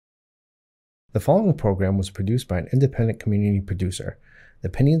The following program was produced by an independent community producer. The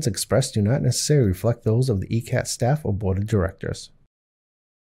opinions expressed do not necessarily reflect those of the ECAT staff or board of directors.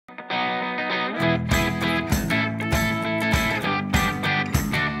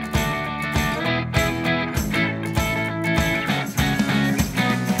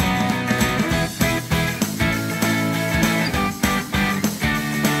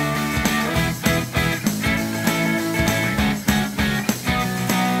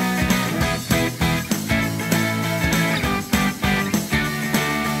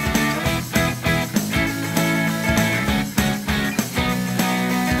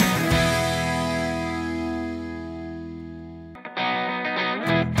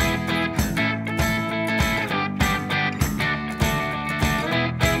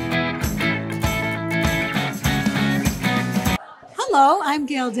 Hello, I'm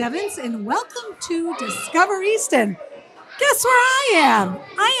Gail Devins, and welcome to Discover Easton. Guess where I am?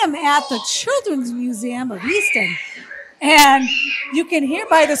 I am at the Children's Museum of Easton. And you can hear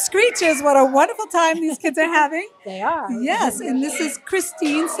by the screeches what a wonderful time these kids are having. They are. Yes, and this is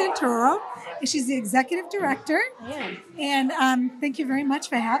Christine Santoro, and she's the executive director. Yeah. And thank you very much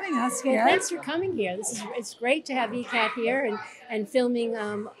for having us here. Well, thanks for coming here. It's great to have ECAT here and filming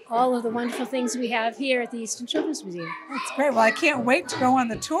all of the wonderful things we have here at the Easton Children's Museum. That's great. Well, I can't wait to go on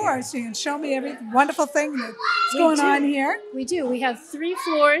the tour so you can show me every wonderful thing that's going on here. We do. We have 3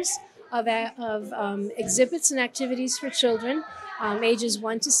 floors of exhibits and activities for children, ages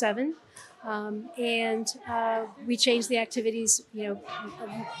 1 to 7. And we change the activities,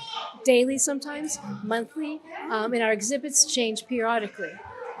 daily sometimes, monthly, and our exhibits change periodically.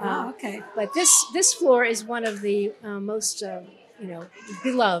 Okay. But this floor is one of the most,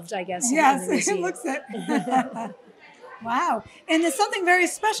 beloved, I guess. Yes, in the museum. it looks it. Wow. And there's something very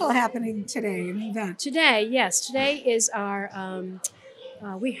special happening today, an event. Today is our,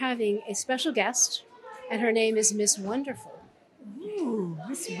 we're having a special guest, and her name is Miss Wonderful. Ooh,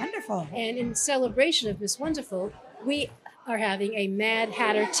 Miss Wonderful. And in celebration of Miss Wonderful, we are having a Mad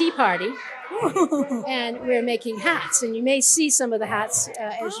Hatter tea party. Ooh. And we're making hats. And you may see some of the hats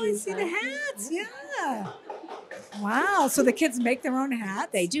as you... I see the hats, yeah. Wow, so the kids make their own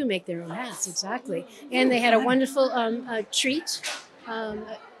hats? They do make their own hats, exactly. And they had a wonderful treat, at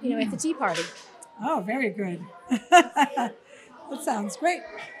the tea party. Oh, very good. That sounds great.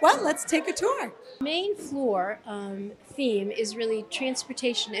 Well, let's take a tour. Main floor theme is really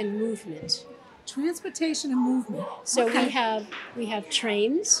transportation and movement. Transportation and movement. So okay. we have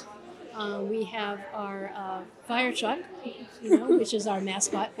trains. We have our fire truck, which is our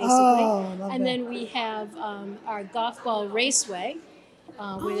mascot, basically. Oh, I love and that. then we have our golf ball raceway,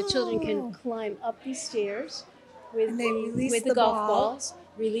 where the children can climb up these stairs with the golf balls,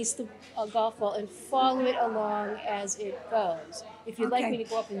 release the golf ball, and follow it along as it goes. If you'd like me to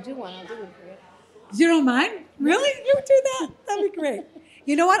go up and do one, I'll do it for you. You don't mind? Really? You would do that? That'd be great.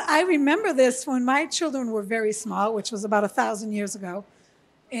 You know what? I remember this when my children were very small, which was about 1,000 years ago.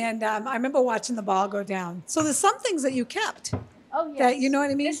 And I remember watching the ball go down. So there's some things that you kept. Oh, yes. That, you know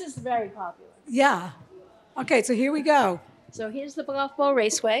what I mean? This is very popular. Yeah. Okay, so here we go. So here's the golf ball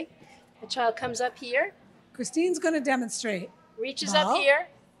raceway. The child comes up here. Christine's going to demonstrate. Reaches Ball. up here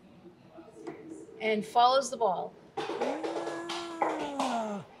and follows the ball.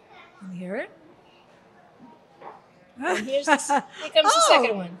 Oh. Can you hear it? And here comes the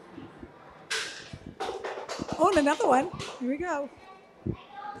second one. Oh, and another one. Here we go.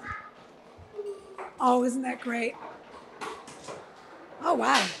 Oh, isn't that great? Oh,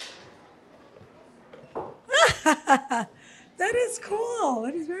 wow. That is cool.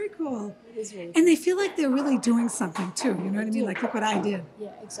 That is very cool. It is really And they feel like they're really doing something, too. You know what I mean? Like, look what I did. Yeah,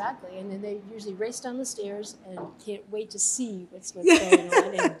 exactly. And then they usually race down the stairs and can't wait to see what's going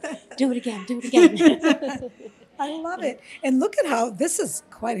on. And do it again, do it again. I love it. And look at how this is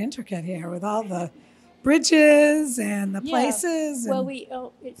quite intricate here with all the bridges and the places. Well,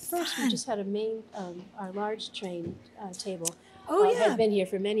 and at first we just had a main, our large train table. Oh, yeah. Had been here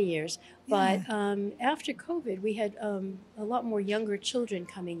for many years. But after COVID, we had a lot more younger children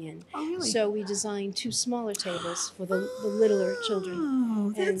coming in. Oh, really? So we designed 2 smaller tables for the littler children.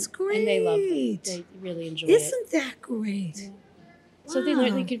 Oh, that's great. And they loved it. They really enjoyed it. Isn't that great? Yeah. So they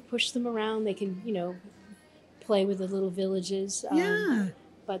learned they can push them around. They can, play with the little villages. Yeah.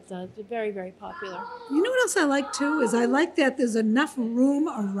 But they're very, very popular. You know what else I like, too, is I like that there's enough room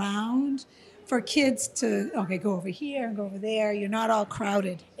around for kids to, go over here and go over there. You're not all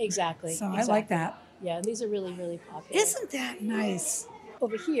crowded. Exactly. So I like that. Yeah, and these are really, really popular. Isn't that nice?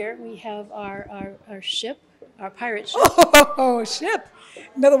 Over here, we have our ship, our pirate ship. Oh, ship.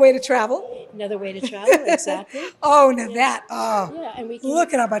 Another way to travel. Another way to travel, exactly. Oh, now that. Oh, Yeah, and we can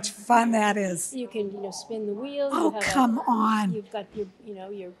look at how much fun that is. You can, spin the wheel. Oh, come on. You've got your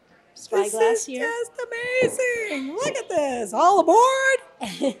This spyglass is here. just amazing. Look at this. All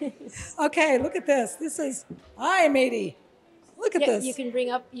aboard. Okay, look at this. This is, hi, matey. Look at this. You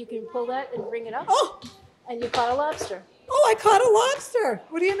can pull that and bring it up. Oh, And you caught a lobster. oh, I caught a lobster.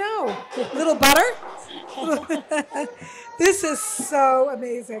 What do you know? Little butter? This is so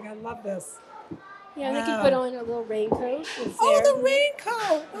amazing. I love this. Yeah, they Wow. can put on a little raincoat. Oh, the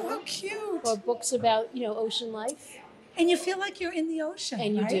raincoat. Oh, how cute. Or books about, ocean life. And you feel like you're in the ocean,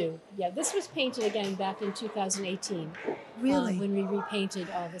 And you right? do. Yeah, this was painted again back in 2018. Really? When we repainted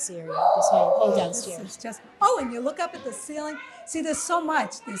all this area, this whole downstairs. This is just, oh, and you look up at the ceiling. See, there's so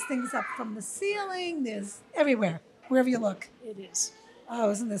much. There's things up from the ceiling. There's everywhere, wherever you look. It is.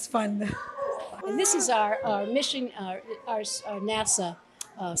 Oh, isn't this fun? And this is our mission, our NASA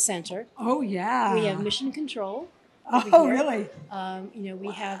center. Oh, yeah. We have mission control. Oh, over here. really?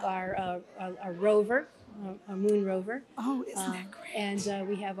 We have our rover, our moon rover. Oh, isn't that great? And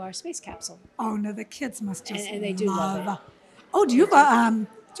we have our space capsule. Oh, no, the kids must just And they do love it. Oh, do you have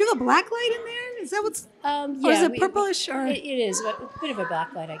a black light in there? Is that what's, Yeah, or is it purplish? Or? It is a bit of a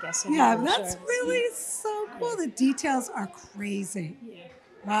blacklight, I guess. I'm Yeah, not really that's sure. really so cool. The details are crazy. Yeah.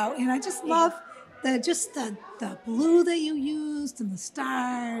 Wow, and I just love the blue that you used and the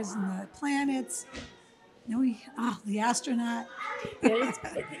stars and the planets. The astronaut. Yeah,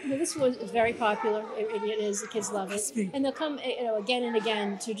 this was very popular. It is. The kids love it, be. and they'll come, again and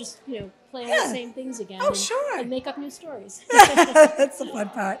again to just, play on Yeah. the same things again. Oh, sure. And make up new stories. That's the fun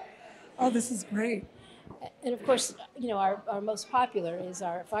part. Oh, this is great. And of course, our most popular is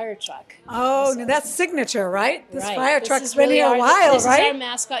our fire truck. Oh, now that's signature, right? This Right. fire This truck's is been really here a while, this right? is our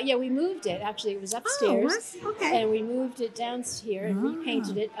mascot. Yeah, we moved it. Actually, it was upstairs. Oh, okay. And we moved it down here and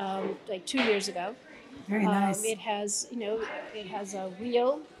repainted it like 2 years ago. Very nice. It has, it has a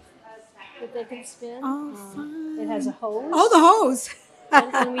wheel that they can spin. Oh, fun. It has a hose. Oh, the hose.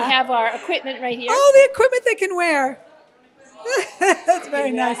 And we have our equipment right here. Oh, the equipment they can wear. That's very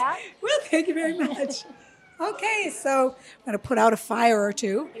Give me a nice. hat. Well, thank you very much. Okay, so I'm going to put out a fire or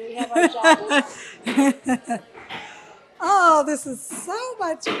two. And we have our jacket. Oh, this is so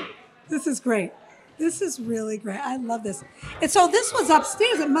much. This is great. This is really great. I love this. And so this was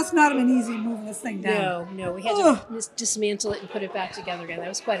upstairs. It must not have been easy moving this thing down. No, we had to dismantle it and put it back together again. That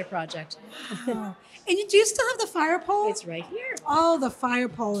was quite a project. Oh. And do you still have the fire pole? It's right here. Oh, the fire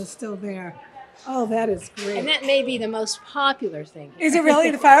pole is still there. Oh, that is great. And that may be the most popular thing. Is it really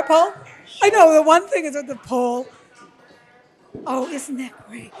the fire pole? I know the one thing is with the pole. Oh, isn't that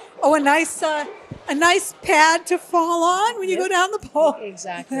great? Oh, a nice pad to fall on when you go down the pole.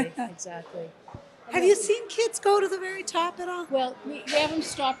 Exactly. Have you seen kids go to the very top at all? Well, we have them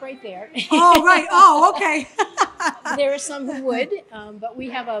stop right there. Oh, right. Oh, okay. There are some who would, but we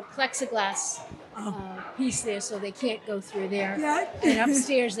have a plexiglass piece there so they can't go through there. Yeah. And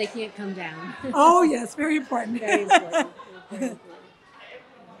upstairs they can't come down. Oh, yes. Very important. Very important. Very important.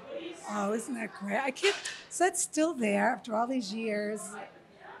 Oh, isn't that great? I can't. So that's still there after all these years.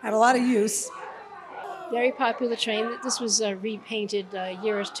 Had a lot of use. Very popular train. This was repainted a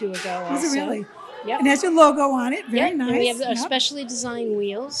year or two ago. Was also. it really? Yep. And has your logo on it. Very Yep. nice. And we have Yep. specially designed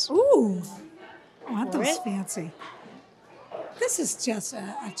wheels. Ooh. Oh, aren't For those it. fancy? This is just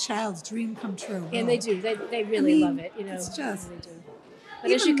a child's dream come true. And they do. They really I mean, love it. it's just- They do.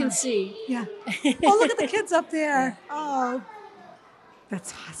 But as you can see, Yeah. Oh, look at the kids up there. Oh,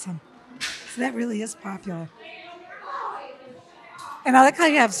 that's awesome. So that really is popular. And I like how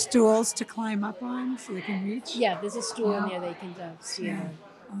you have stools to climb up on so they can reach. yeah, there's a stool in Yeah. there they can see. Yeah.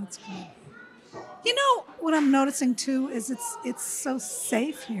 Oh, that's good. You know what I'm noticing too is it's so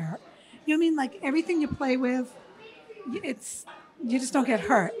safe here. You know what I mean? Like everything you play with, you just don't get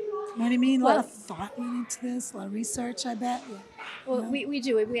hurt. You know what I mean? A lot Well- of thought went into this, a lot of research, I bet. Well, we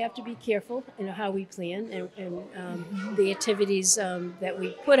do it. We have to be careful, how we plan and the activities that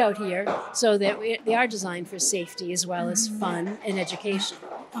we put out here, so that they are designed for safety as well as fun and education.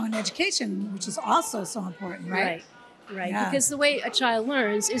 Oh, and education, which is also so important, right? Right. Yeah. Because the way a child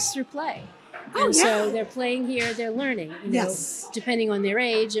learns is through play. Oh, And yeah. so they're playing here, they're learning. Yes. Depending on their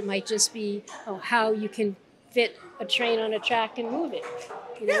age, it might just be how you can fit a train on a track and move it.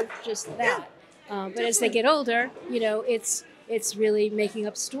 Just that. But as they get older, it's really making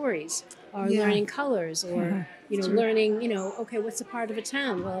up stories or Yeah. learning colors or learning, okay, what's a part of a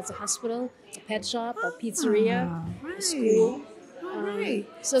town? Well, it's a hospital, a pet shop, a pizzeria, Right. a school. All right.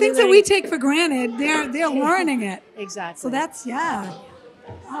 So Things they're that we learning- take for granted, they're learning it. Exactly. So that's, yeah.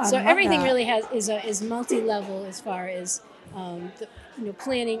 I So love everything that. really is multi-level as far as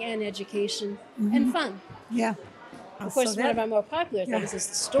planning and education and fun. Yeah. Of course, one of our more popular things is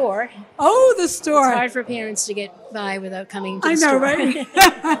the store. Oh, the It's store. hard for parents to get by without coming to I the know, store.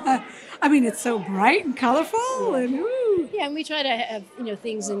 right? I mean, it's so bright and colorful, and ooh. Yeah, and we try to have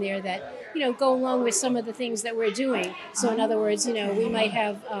things in there that go along with some of the things that we're doing. So in other words, we might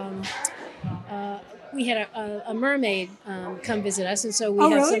have we had a mermaid come visit us, and so we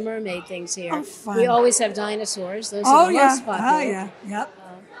have really? some mermaid things here. Oh, fun. We always have dinosaurs; those Oh are the yeah. most popular. Oh yeah. Yep.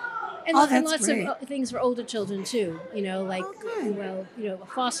 And, Oh, and that's lots great. of things for older children too. Like good. a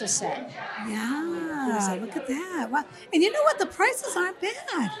fossil set. Yeah. Look at that. Wow. And you know what? The prices aren't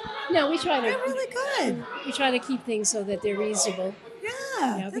bad. No, we try to. They're really good. We try to keep things so that they're reasonable.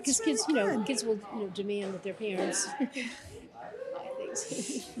 Yeah. That's Because really kids, good. kids will demand that their parents buy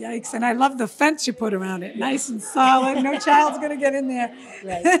things. Yikes. And I love the fence you put around it. Nice and solid. No child's going to get in there.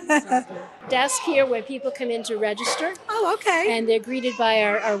 Right. Exactly. Desk here where people come in to register. Oh, okay. And they're greeted by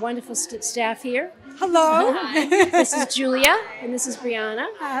our wonderful staff here. Hello. This is Julia, and this is Brianna.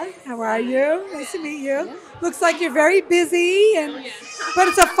 Hi. How are you? Nice to meet you. Yeah. Looks like you're very busy, but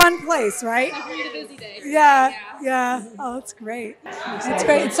it's a fun place, right? Definitely a busy day. Yeah. Oh, that's great. That's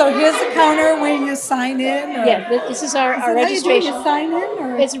great. So here's the counter when you sign in. Or, Yeah, this is our registration. You sign in,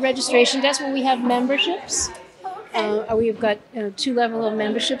 or? It's a registration desk where we have memberships. We've got 2 levels of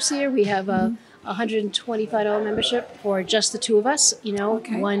memberships here. We have a $125 membership for just the 2 of us.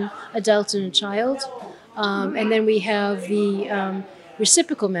 One adult and a child, and then we have the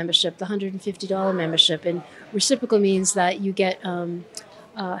reciprocal membership, the $150 membership. And reciprocal means that you get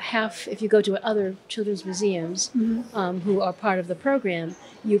half if you go to other children's museums who are part of the program.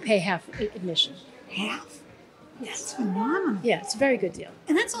 You pay half admission. Half? That's phenomenal. Yeah, it's a very good deal.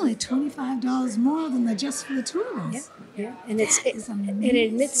 And that's only $25 more than just for the 2 of us. Yeah. And it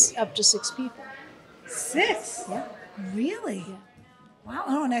admits up to 6 people. 6? Yeah. Really? Yeah. Wow.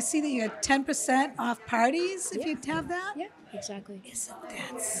 Oh, and I see that you had 10% off parties if you have that. Yeah, exactly. Isn't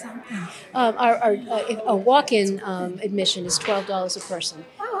that something? A walk-in admission is $12 a person.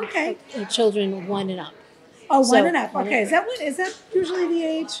 Oh, okay. Children 1 and up. Oh, 1 and up. Okay. Is that usually the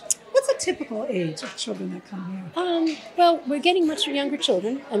age? What's a typical age of children that come here? Well, we're getting much younger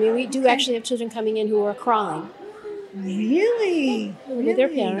children. I mean, we do actually have children coming in who are crying. Really? With their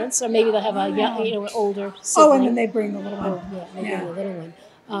parents, or maybe they'll have an older sibling. Oh, and then they bring the little one. Yeah, they bring the little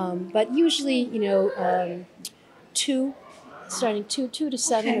one. But usually, 2, starting 2 to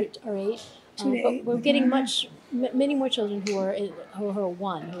 7 or 8. But we're getting many more children who are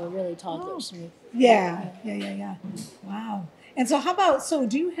 1, who are really toddlers. Oh. Yeah. Wow. And so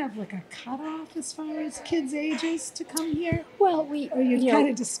do you have like a cutoff as far as kids' ages to come here? Well, or you kind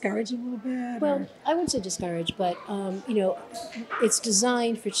of discourage a little bit? Well, I wouldn't say discourage, but it's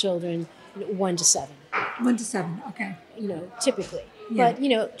designed for children 1 to 7. 1 to 7, okay. Typically. Yeah.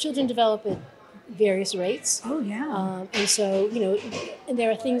 But children develop at various rates. Oh yeah. And so and there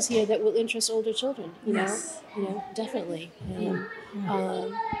are things here that will interest older children. Yes. Definitely. And,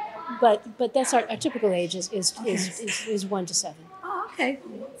 But that's our typical age is 1 to 7. Oh, okay.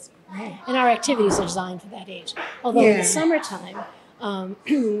 That's great. And our activities are designed for that age. Although in the summertime,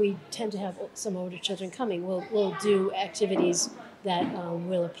 we tend to have some older children coming. We'll do activities that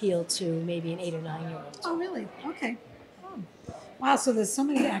will appeal to maybe an 8 or 9-year-old. Oh, really? Okay. Oh. Wow. So there's so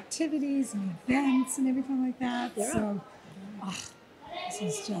many activities and events and everything like that. There are. This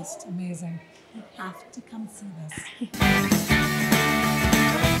is just amazing. You have to come see this.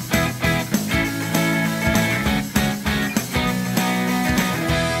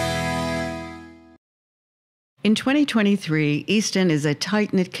 In 2023, Easton is a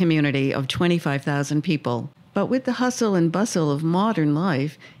tight-knit community of 25,000 people. But with the hustle and bustle of modern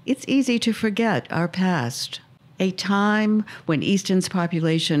life, it's easy to forget our past. A time when Easton's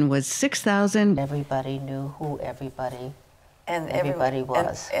population was 6,000. Everybody knew who everybody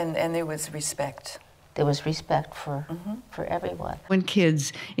was. And there was respect. There was respect for everyone. When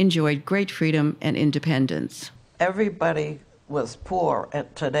kids enjoyed great freedom and independence. Everybody was poor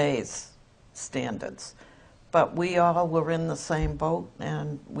at today's standards. But we all were in the same boat,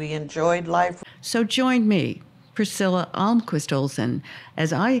 and we enjoyed life. So join me, Priscilla Almquist-Olsen,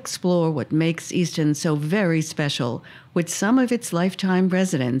 as I explore what makes Easton so very special with some of its lifetime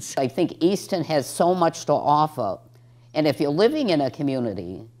residents. I think Easton has so much to offer, and if you're living in a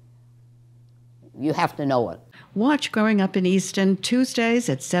community, you have to know it. Watch Growing Up in Easton Tuesdays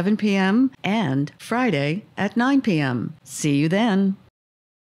at 7 p.m. and Friday at 9 p.m. See you then.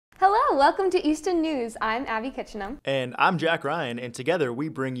 Hello, welcome to Easton News. I'm Abby Kitchenham. And I'm Jack Ryan, and together we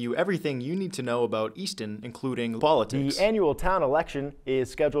bring you everything you need to know about Easton, including politics. The annual town election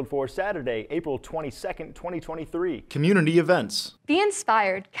is scheduled for Saturday, April 22nd, 2023. Community events. Be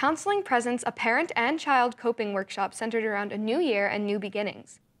Inspired, Counseling Presents, a parent and child coping workshop centered around a new year and new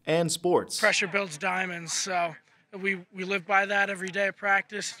beginnings. And sports. Pressure builds diamonds, so we live by that every day of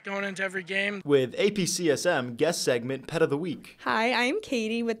practice, going into every game. With APCSM guest segment Pet of the Week. Hi, I'm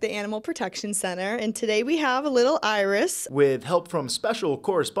Katie with the Animal Protection Center, and today we have a little Iris. With help from special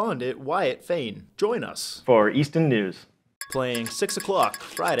correspondent Wyatt Fain. Join us for Easton News. Playing 6 o'clock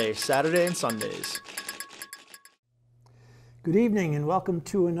Friday, Saturday, and Sundays. Good evening and welcome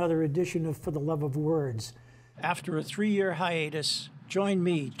to another edition of For the Love of Words. After a 3-year hiatus, join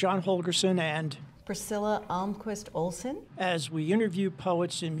me, John Holgerson, and Priscilla Almquist Olson, as we interview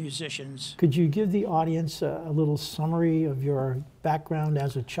poets and musicians. Could you give the audience a little summary of your background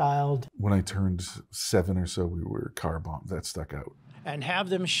as a child? When I turned 7 or so, we were car bombed. That stuck out. And have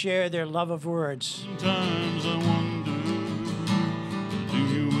them share their love of words. Sometimes I wonder, do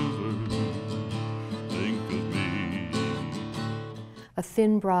you ever think of me? A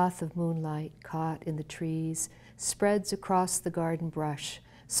thin broth of moonlight caught in the trees spreads across the garden brush,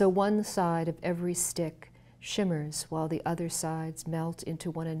 so one side of every stick shimmers while the other sides melt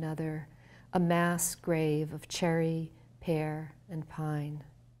into one another, a mass grave of cherry, pear, and pine.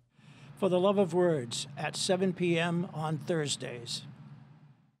 For the Love of Words at 7 p.m. on Thursdays.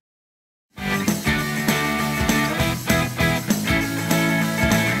 And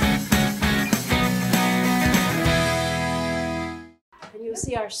you'll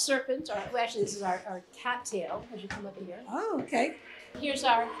see our serpent, actually this is our cat tail as you come up here. Oh, okay. Here's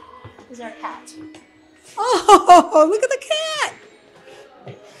our cat. Oh, look at the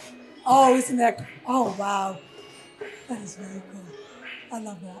cat. Oh, isn't that, oh, wow. That is very cool. I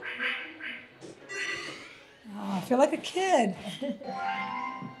love that. Oh, I feel like a kid.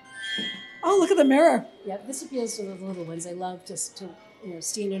 Oh, look at the mirror. Yeah, this appeals to the little ones. They love just to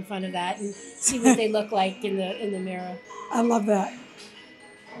stand in front of that and see what they look like in the mirror. I love that.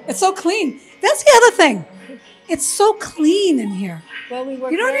 It's so clean. That's the other thing. It's so clean in here. Well, we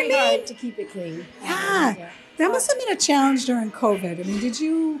work very hard to keep it clean. Yeah. That must have been a challenge during COVID. I mean, did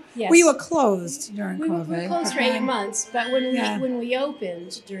you? Yes. Well, you were closed during COVID. We were closed for 8 months, but when we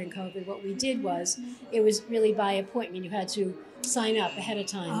opened during COVID, what we did was it was really by appointment. You had to sign up ahead of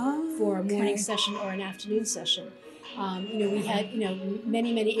time for a morning session or an afternoon session. We had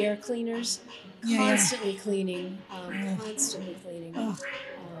many air cleaners, constantly cleaning, constantly cleaning. Oh.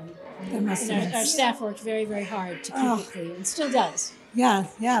 And our staff worked very, very hard to keep it clean, and still does. Yeah,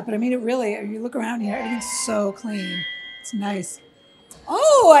 but I mean, you look around here, everything's so clean. It's nice.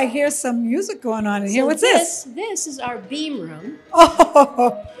 Oh, I hear some music going on in here. What's this? This is our beam room.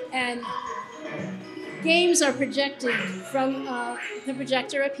 Oh. And games are projected from the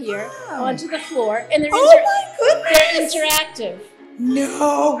projector up here onto the floor, and they're my goodness! They're interactive.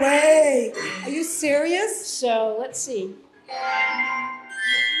 No way! Are you serious? So let's see.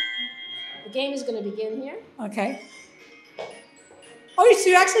 The game is going to begin here. Okay. Oh, so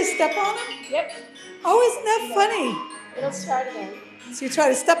you actually step on them? Yep. Oh, isn't that funny? It'll start again. So you try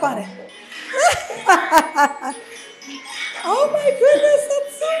to step on it. Oh my goodness,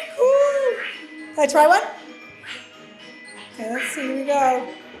 that's so cool. Can I try one? Okay, let's see, here we go.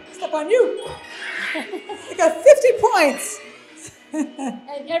 Step on you. I got 50 points.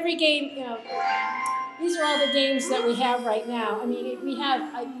 And every game, these are all the games that we have right now. I mean, we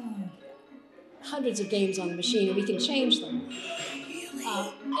have hundreds of games on the machine, and we can change them.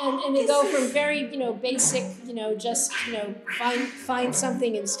 And they go from very, basic, just, find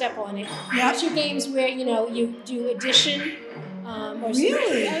something and step on it. Yep. To games where, you do addition, or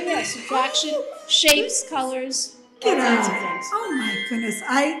really? subtraction, shapes, colors, all kinds of things. Oh my goodness,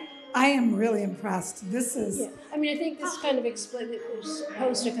 I am really impressed. This is. Yeah. I mean, I think this kind of the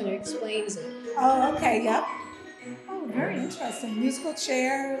poster kind of explains it. Oh, okay, yep. Oh, very interesting. Musical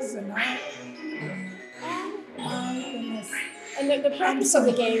chairs and all. Oh my goodness. And the purpose of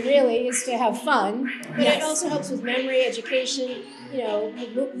the game really is to have fun, but it also helps with memory, education,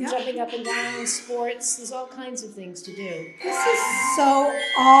 jumping up and down, sports. There's all kinds of things to do. This is so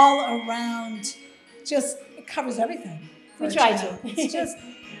all around, just, it covers everything. We try to. It's just,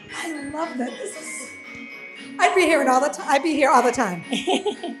 I love that. This is, I'd be here all the time. I'd be here all the time.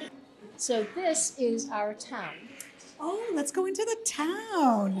 So this is our town. Oh, let's go into the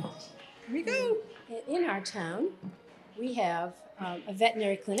town. Here we go. In our town, we have a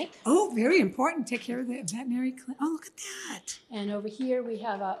veterinary clinic. Oh, very important. Take care of the veterinary clinic. Oh, look at that. And over here we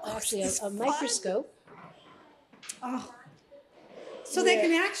have actually a microscope. Oh. So they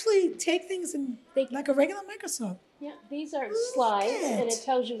can actually take things in like a regular microscope. Yeah, these are slides, and it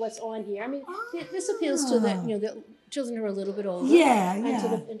tells you what's on here. I mean, this appeals to the children who are a little bit older. Yeah,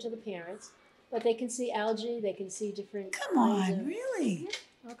 and to the parents. But they can see algae. They can see different. Really?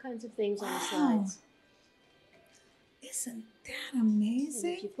 All kinds of things on the slides. Isn't that amazing?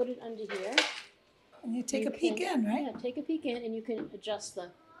 And if you put it under here, and you take a peek in, right? Yeah, take a peek in, and you can adjust the.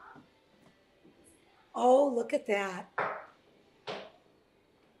 Oh, look at that.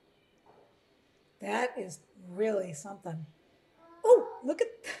 That is really something. Oh, look at,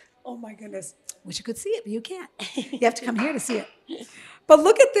 oh my goodness. Wish you could see it, but you can't. You have to come here to see it. But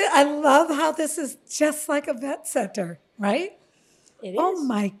look at this. I love how this is just like a vet center, right? It is. Oh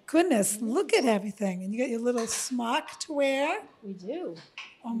my goodness. Look at everything. And you got your little smock to wear. We do.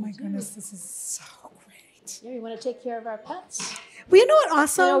 Oh my goodness. This is so great. Yeah, we want to take care of our pets. Well, you know what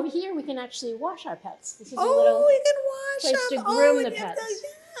also? And over here, we can actually wash our pets. This is a Oh, little you can wash place them. to groom and the you have pets.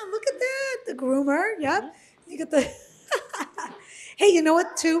 Yeah, look at that. The groomer. Yep. You get the. Hey, you know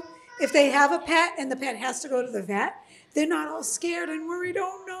what, too? If they have a pet and the pet has to go to the vet, they're not all scared and worried.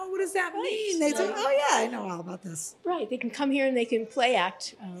 Oh, no, what does that mean? They say, oh, yeah, I know all about this. Right. They can come here and they can play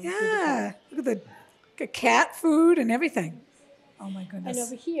act. Yeah. Look at the cat food and everything. Oh, my goodness. And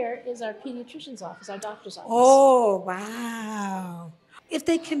over here is our pediatrician's office, our doctor's office. Oh, wow. If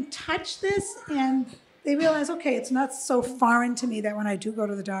they can touch this and they realize, okay, it's not so foreign to me that when I do go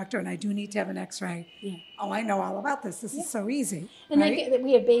to the doctor and I do need to have an x-ray, oh, I know all about this. This is so easy. And right?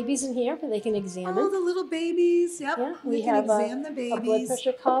 we have babies in here that they can examine. Oh, the little babies. Yep. Yeah, we can examine the babies. A blood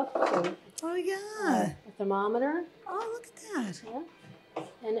pressure cuff. Oh, yeah. A thermometer. Oh, look at that. Yeah.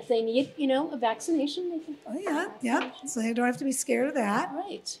 And if they need, a vaccination, they can. Oh, yeah. Yeah. So they don't have to be scared of that.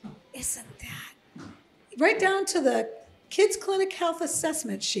 Right. Isn't that? Right down to the Kids Clinic Health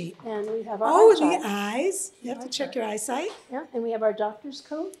Assessment Sheet. And we have our Oh, eye the eyes. You have to check your eyesight. Yeah, and we have our doctor's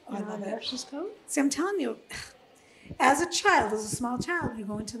coat. Oh, I love it. Nurse's coat. See, I'm telling you, as a child, as a small child, you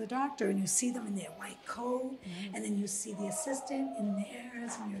go into the doctor and you see them in their white coat, and then you see the assistant in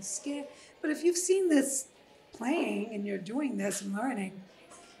theirs, and you're scared. But if you've seen this playing and you're doing this and learning,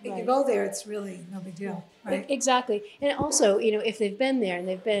 if you go there, it's really no big deal, right? Exactly. And also, if they've been there and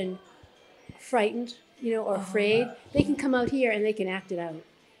they've been frightened, or afraid, they can come out here and they can act it out.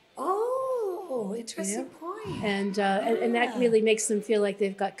 Oh, interesting point. And that really makes them feel like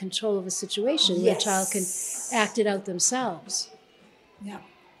they've got control of a situation where a child can act it out themselves. Yeah.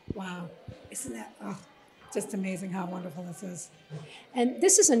 Wow. Isn't that just amazing how wonderful this is? And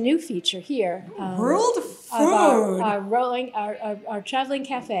this is a new feature here. World food. Our traveling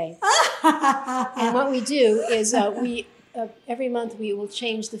cafe. And what we do is every month we will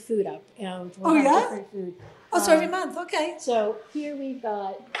change the food up. We'll have different food. Oh, so every month, okay. So here we've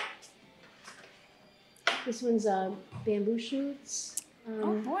got, this one's bamboo shoots.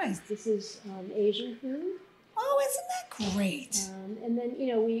 Oh, boy. This is Asian food. Oh, isn't that great? And then,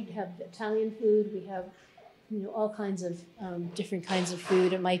 we have Italian food. We have, all kinds of different kinds of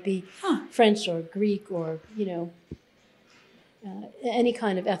food. It might be French or Greek or, any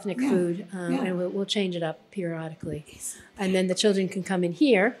kind of ethnic food, and we'll change it up periodically. And then the children can come in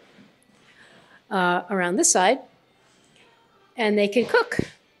here, around this side, and they can cook.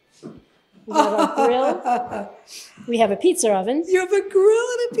 We have a grill. We have a pizza oven. You have a grill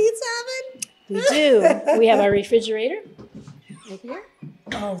and a pizza oven? We do. We have our refrigerator right here.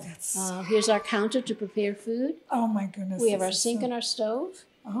 Oh, that's... here's our counter to prepare food. Oh, my goodness. We have our sink and our stove.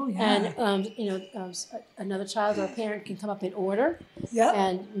 Oh, yeah. And, another child or a parent can come up and order. Yep.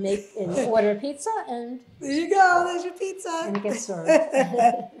 And order a pizza. And there you go. There's your pizza. And it gets served.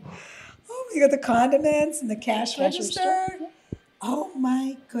 Oh, you got the condiments and the cash register. Yeah. Oh,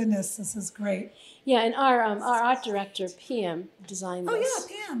 my goodness. This is great. Yeah, and our art director, Pam, designed this. Oh,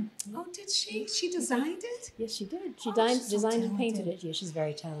 yeah, Pam. Oh, did she? She designed it? Yes, she did. She designed and painted it. Yeah, she's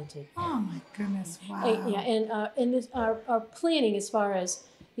very talented. Oh, my goodness. Wow. And our planning as far as,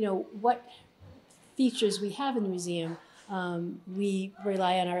 what features we have in the museum, we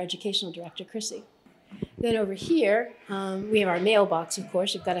rely on our educational director, Chrissy. Then over here, we have our mailbox, of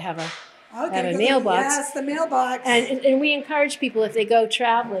course. You've got to have a mailbox. Yes, the mailbox. And we encourage people, if they go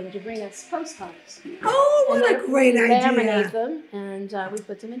traveling, to bring us postcards. Oh, what a great idea. We laminate them, and we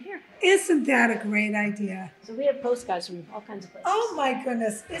put them in here. Isn't that a great idea? So we have postcards from all kinds of places. Oh, my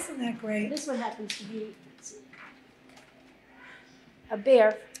goodness. Isn't that great? This one happens to be a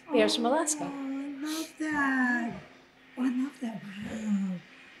bears from Alaska. Oh, I love that. Oh, I love that. Wow.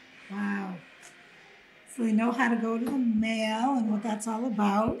 Wow. So they know how to go to the mail and what that's all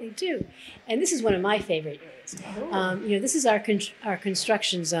about. They do. And this is one of my favorite areas. This is our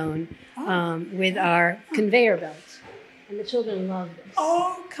construction zone with our conveyor belt. And the children love this.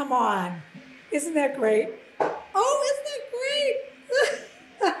 Oh, come on. Isn't that great? Oh, isn't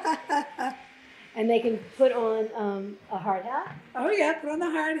that great? And they can put on a hard hat. Oh, yeah, put on the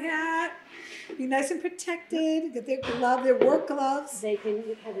hard hat. Be nice and protected. Get their glove, their work gloves. They can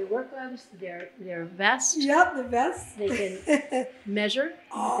have their work gloves, their vest. Yep, the vest. They can measure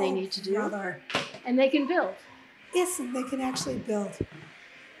what they need to do. Brother. And they can build. Yes, and they can actually build.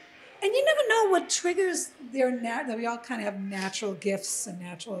 And you never know what triggers that we all kind of have natural gifts and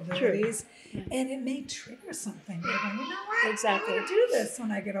natural abilities. True. And it may trigger something. They're going, you know what? Exactly. I'm going to do this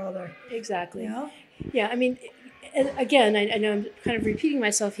when I get older. Exactly. You know? Yeah, I mean, again, I know I'm kind of repeating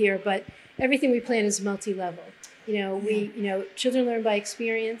myself here, but everything we plan is multi-level. Children learn by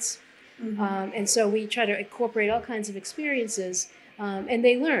experience. And so we try to incorporate all kinds of experiences. And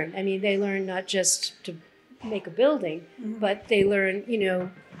they learn. I mean, they learn not just to make a building, but they learn,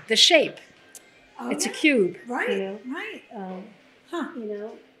 the shape. It's a cube. Right, right.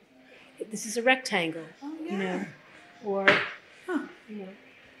 This is a rectangle, or a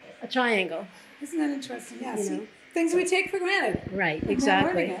triangle. Isn't that interesting? Yeah, things we take for granted. Right, And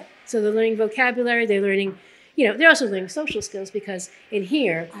exactly. they're learning it. So they're learning vocabulary, they're learning, they're also learning social skills because in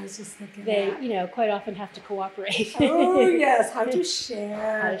here, I was just thinking they, quite often have to cooperate. Oh, yes, how to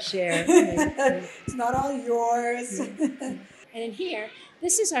share. How to share. It's not all yours. And in here,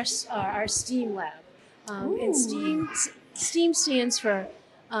 this is our STEAM lab. And STEAM stands for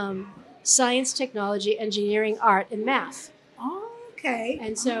Science, Technology, Engineering, Art, and Math. Oh, okay.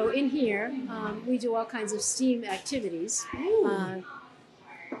 And so in here, we do all kinds of STEAM activities.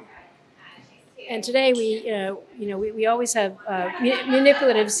 And today we always have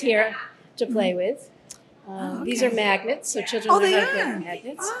manipulatives here to play with. These are magnets, so children learn how to build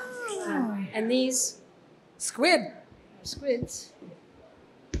magnets. And these squids.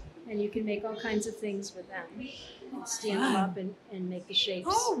 And you can make all kinds of things with them. And stand them up and make the shapes.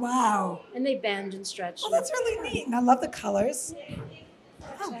 Oh, wow. And they bend and stretch. Oh, that's really neat. And I love the colors.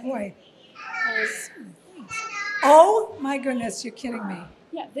 Oh, boy. Oh, my goodness. You're kidding me.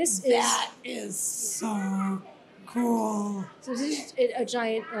 Yeah, That is so cool. So this is a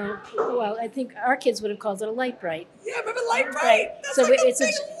giant, I think our kids would have called it a light bright. Yeah, remember light bright? That's So like it's a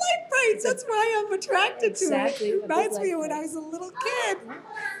big light bright. That's why I'm attracted to it. It reminds me of when I was a little kid.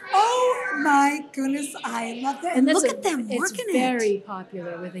 Oh, my goodness. I love that. And look at them working it. It's very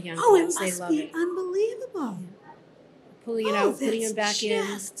popular with the young Oh, it kids. They must love be it. unbelievable. Putting them back in.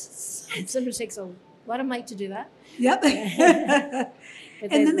 And sometimes takes a lot of might to do that. Yep.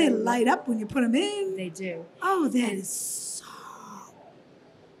 And then they light up when you put them in. They do. Oh, that is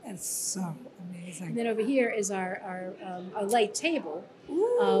so amazing. And then over here is our light table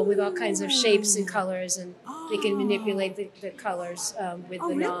with all kinds of shapes and colors, and they can manipulate the colors with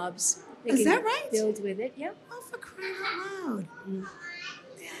the knobs. They Is can that right? build with it. Yep. Oh, for crying out loud.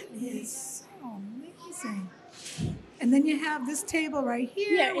 That is so amazing. And then you have this table right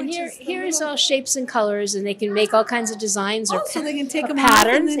here. Yeah, and which here is all shapes and colors, and they can make all kinds of designs or so they can take or them off and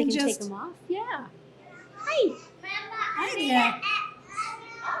patterns. then They can just- take them off. Yeah. Hi. Hi there.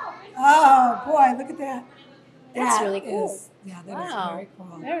 Oh, boy, look at that. That's That really cool. Yeah, that is Wow. very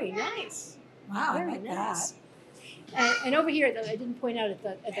cool. Very nice. Wow, Very I like nice. that. And over here, though, I didn't point out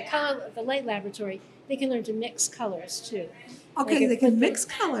at the light laboratory, they can learn to mix colors too. Okay, they can mix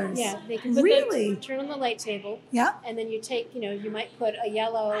colors. Yeah, they can put Really? turn on the light table. Yeah. And then you take, you might put a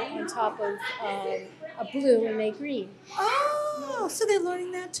yellow on top of a blue and make green. Oh, so they're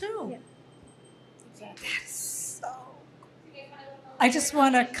learning that too. Yeah. Exactly. That is so cool. I just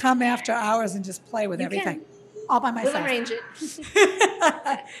want to come after hours and just play with You everything. can. All by myself. We'll arrange it.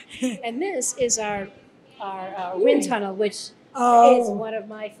 And this is our wind tunnel, which is one of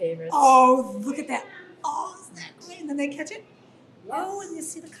my favorites. Oh, look at that. Oh, isn't that great? And then they catch it. Yes. Oh, and you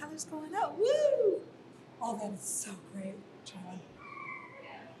see the colors going out. Woo! Oh, that is so great, John.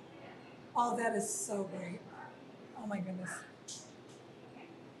 Oh, that is so great. Oh, my goodness.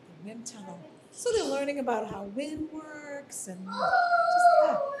 The wind tunnel. So they're learning about how wind works and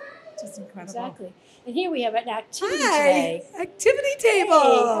just incredible. Exactly. And here we have an activity Hi, today. activity table.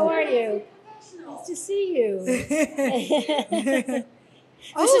 Hey, how are you? Nice to see you.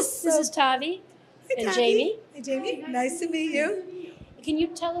 This is Tavi and Tavi. Jamie. Hey, Jamie. Nice to meet you. Can you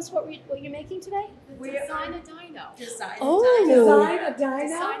tell us what you're making today? We design a dino. Design Oh. a dino. Design a dino?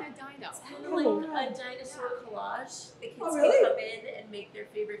 Design a dino. It's kind of like a dinosaur collage. The kids really? can come in and make their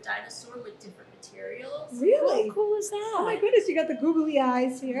favorite dinosaur with different materials. Really? How cool is that? Oh my goodness, you got the googly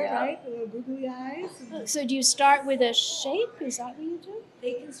eyes here, Yeah. right? The little googly eyes. So do you start with a shape? Is that what you do?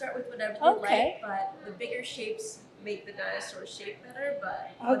 They can start with whatever they Okay. like, but the bigger shapes make the dinosaur shape better, but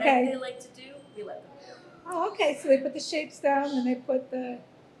Okay. whatever they like to do, we let them do. Oh, okay. So they put the shapes down, and they put the,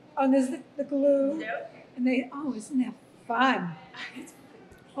 oh, and there's the glue, and they, oh, isn't that fun?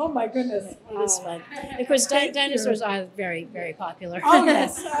 Oh my goodness. It is fun. Of course, dinosaurs are very, very popular. Oh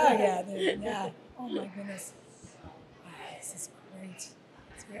yes. Oh yeah. Yeah. Oh my goodness. Oh, this is great.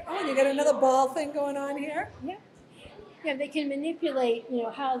 It's great. Oh, and you got another ball thing going on here. Yeah. Yeah, they can manipulate,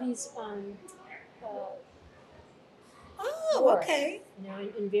 how these Oh, work, okay.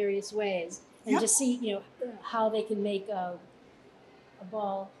 in various ways, and just see, how they can make a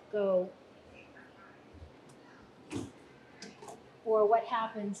ball go, or what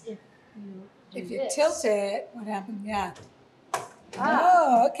happens if you do If you this. tilt it, what happened? Yeah.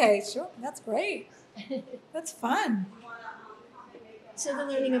 Oh, okay. Sure. That's great. That's fun. So they're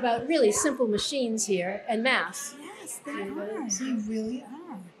learning about really simple machines here and math. Yes, they are. They really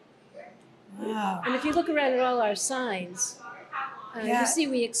are. Wow. And if you look around at all our signs, Yeah. you see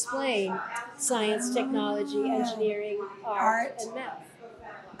we explain science, technology, engineering, art, and math.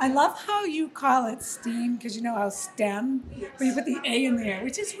 I love how you call it STEAM, because you know how STEM, but you put the A in there,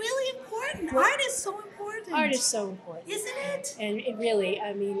 which is really important. Art is so important. Art is so important. Isn't it? And it really,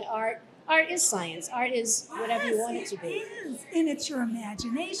 art is science. Art is whatever you want it to be. It is. And it's your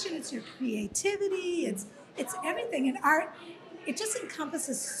imagination, it's your creativity, it's everything. And art, it just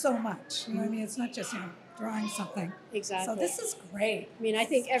encompasses so much. You know what I mean? It's not just, drawing something. Exactly. So this is great. I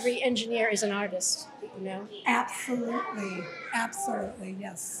think every engineer is an artist, Absolutely. Absolutely,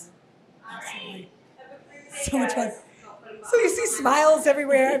 yes. Absolutely. So much fun. So you see smiles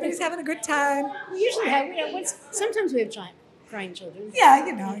everywhere. Everybody's having a good time. We usually have, sometimes we have crying children. Yeah,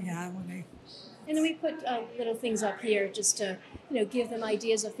 when they... And then we put little things up here just to, give them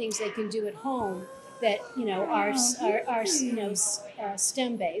ideas of things they can do at home that, are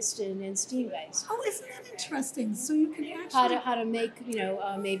STEM based and STEAM based. Oh, isn't that interesting? So you can actually... How to make,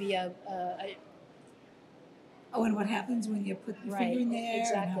 maybe a Oh, and what happens when you put your finger in there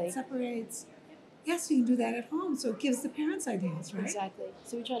and how exactly. it separates. Yes, you can do that at home, so it gives the parents ideas, right? Exactly.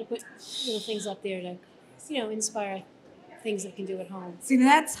 So we try to put little things up there to, inspire things they can do at home. See,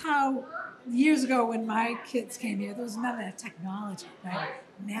 that's how, years ago when my kids came here, there was none of that technology, right?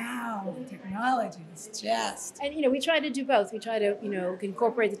 Now, the technology is just... And, we try to do both. We try to,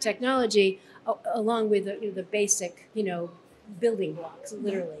 incorporate the technology along with the basic, building blocks,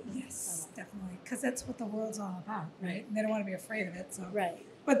 literally. Yes, definitely. Because that's what the world's all about, right? And they don't want to be afraid of it, so... Right.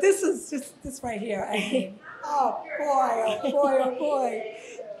 But this is just this right here. I mean, oh boy, oh boy, oh boy.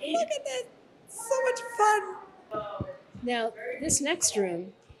 Look at that. So much fun. Now, this next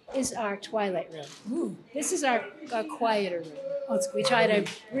room is our twilight room. Ooh. This is our quieter room. We try to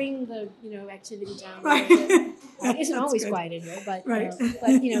bring the activity down. Right. It isn't always good. quiet in here, but Right.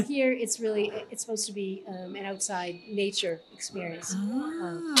 Here it's supposed to be an outside nature experience.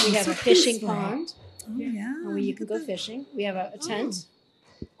 We have so a fishing peaceful. pond. Oh yeah. Where you can go fishing. We have a tent.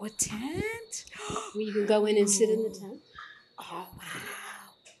 A tent? Where you can go in and sit in the tent. Oh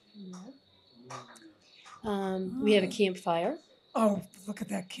wow. We have a campfire. Oh, look at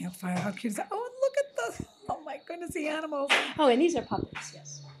that campfire. How cute is that? Oh, look at the, oh my goodness, the animals. Oh, and these are puppets,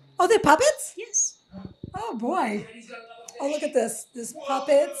 yes. Oh, they're puppets? Yes. Oh boy. Oh, look at this. There's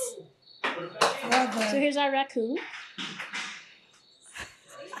puppets. So here's our raccoon.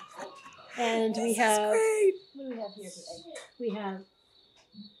 And we have, great. what do we have here today? We have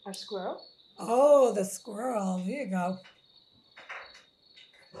our squirrel. Oh, the squirrel. There you go.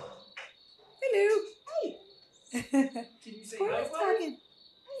 Hello. Hey. Squirrel's talking.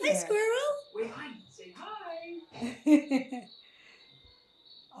 Hi, squirrel. Wait, hi. Say hi.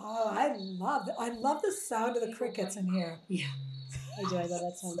 Oh, I love the sound of the crickets in here. Yeah, I do. I love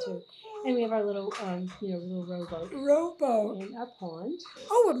that sound too. And we have our little, little rowboat. Rowboat. And our pond.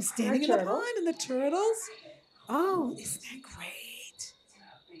 Oh, I'm standing in the turtle. pond and the turtles. Oh, isn't that great?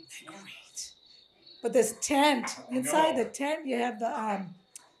 Isn't that great? But this tent, inside the tent, you have the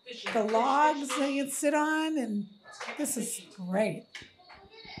logs that you can sit on, and this is great.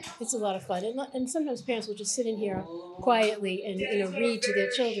 It's a lot of fun, and sometimes parents will just sit in here quietly and read to their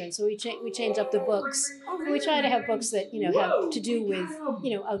children. So we change up the books. And we try to have books that have to do with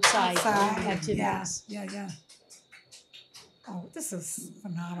outside activities. Yeah. Oh, this is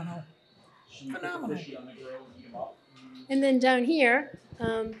phenomenal. Phenomenal. And then down here,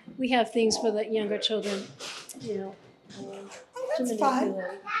 we have things for the younger children. To that's fun.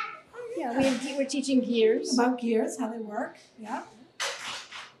 manipulate. Yeah, we're teaching gears. About gears, how they work. Yeah.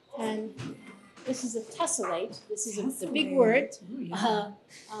 And this is a tessellate. This is a big word, but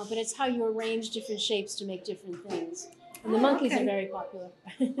it's how you arrange different shapes to make different things. And the monkeys are very popular.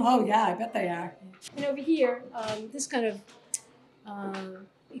 Oh yeah, I bet they are. And over here, this kind of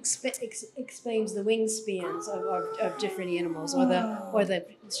explains the wingspans of different animals, or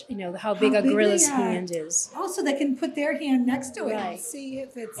the how big a gorilla's hand is. Also, they can put their hand next to it Right. and see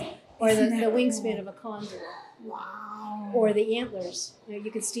if it's. Or the isn't that wingspan cool? of a condor. Wow. Or the antlers.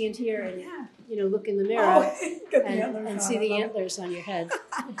 You can stand here and look in the mirror Get the antlers and on. see I the love it. antlers on your head.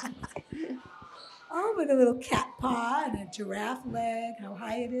 Oh, with a little cat paw and a giraffe leg, how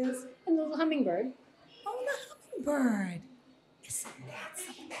high it is. And the little hummingbird. Oh, the hummingbird. Isn't that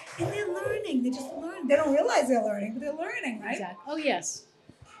something? And they're learning. They just learn. They don't realize they're learning, but they're learning, right? Exactly. Oh, yes.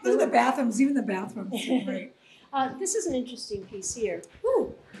 Look at the bathrooms. Even the bathrooms are great. This is an interesting piece here.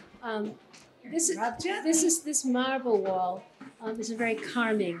 Ooh. This marble wall is a very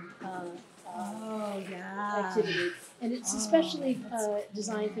calming activity, and it's especially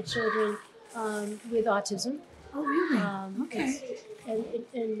designed for children with autism. Oh, really? Okay.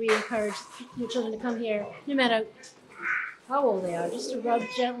 And we encourage your children to come here, no matter how old they are, just to rub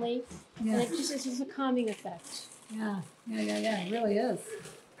gently, and it just a calming effect. Yeah. It really is.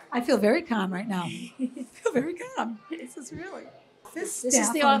 I feel very calm right now. I feel very calm. This is really. This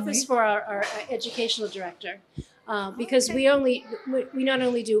is the office for our educational director, because we not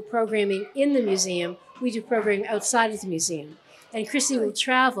only do programming in the museum, we do programming outside of the museum. And Chrissy will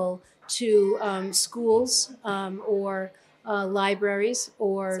travel to schools or libraries,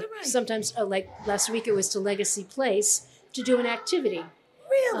 or sometimes, like last week, it was to Legacy Place to do an activity.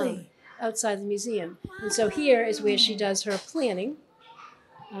 Really? Outside the museum. And so here is where she does her planning.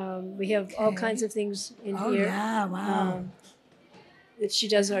 We have all kinds of things in here. Oh, yeah, wow. That she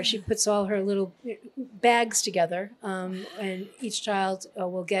does, she puts all her little bags together, and each child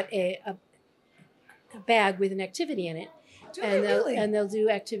will get a bag with an activity in it. And they'll do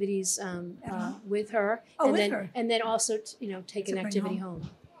activities with her, and then also take an activity home.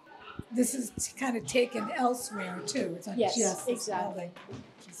 This is kind of taken elsewhere too. It's not just exactly.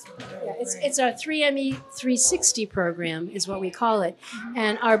 Yeah, it's our 3ME 360 program is what we call it,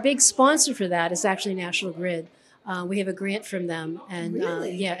 and our big sponsor for that is actually National Grid. We have a grant from them, and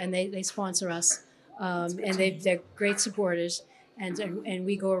and they sponsor us, and they're great supporters, and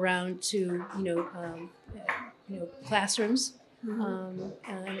we go around to classrooms,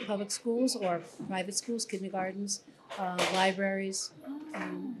 in public schools or private schools, kindergartens, libraries.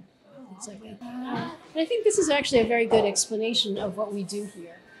 Things like that. And I think this is actually a very good explanation of what we do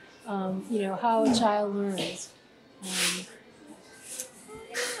here. How a child learns.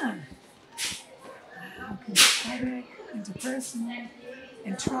 Kinesthetic, interpersonal,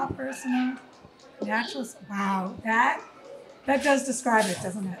 intrapersonal, natural. Wow, that does describe it,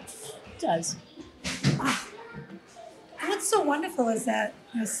 doesn't it? It does. And what's so wonderful is that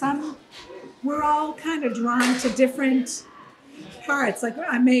we're all kind of drawn to different parts. Like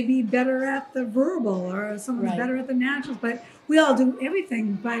I may be better at the verbal, or someone's better at the naturals, but we all do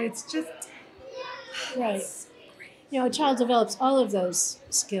everything. But it's just right. A child develops all of those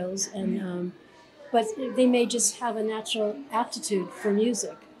skills, and but they may just have a natural aptitude for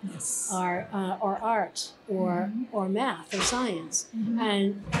music, or art, or math, or science,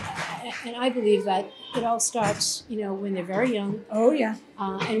 and I believe that it all starts, when they're very young. Oh yeah.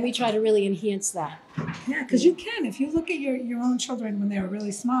 And we try to really enhance that. Yeah, because you can. If you look at your own children when they were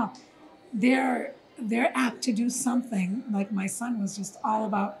really small, they're apt to do something. Like my son was just all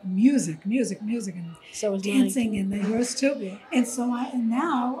about music, and so was dancing, mine. and yours too. Yeah. And so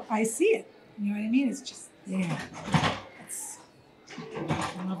now I see it. You know what I mean? It's just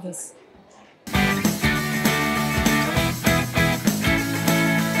I love this.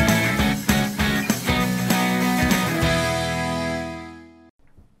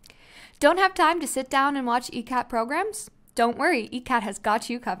 Don't have time to sit down and watch ECAT programs? Don't worry, ECAT has got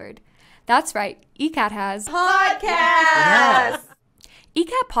you covered. That's right, ECAT has podcasts. Yes.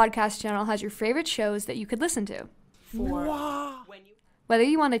 ECAT Podcast Channel has your favorite shows that you could listen to. Whether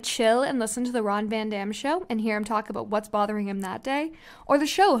you want to chill and listen to the Ron Van Dam Show and hear him talk about what's bothering him that day, or the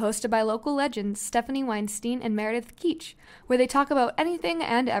show hosted by local legends Stephanie Weinstein and Meredith Keach, where they talk about anything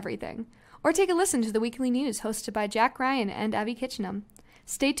and everything, or take a listen to the weekly news hosted by Jack Ryan and Abby Kitchenham.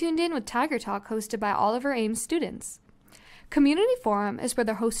 Stay tuned in with Tiger Talk hosted by Oliver Ames students. Community Forum is where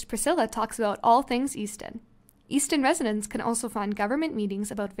their host Priscilla talks about all things Easton. Easton residents can also find government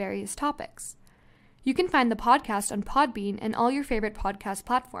meetings about various topics. You can find the podcast on Podbean and all your favorite podcast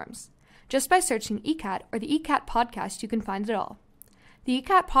platforms. Just by searching ECAT or the ECAT Podcast, you can find it all. The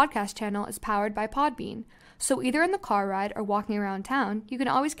ECAT Podcast channel is powered by Podbean, so either in the car ride or walking around town, you can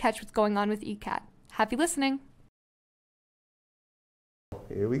always catch what's going on with ECAT. Happy listening!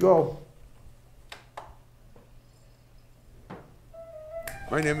 Here we go.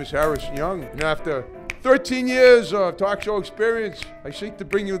 My name is Harrison Young, and after 13 years of talk show experience, I seek to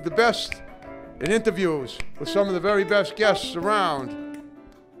bring you the best in interviews with some of the very best guests around,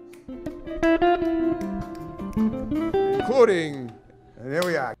 including, and here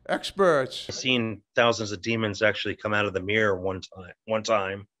we are, experts. I've seen thousands of demons actually come out of the mirror one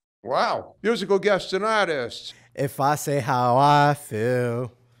time. Wow. Musical guests and artists. If I say how I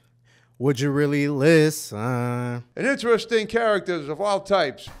feel, would you really listen? And interesting characters of all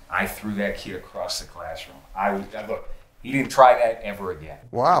types. I threw that kid across the classroom. Look, he didn't try that ever again.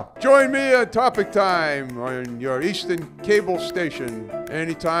 Wow. Join me at Topic Time on your Easton cable station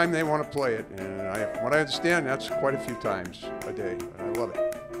anytime they want to play it. And what I understand, that's quite a few times a day. I love it.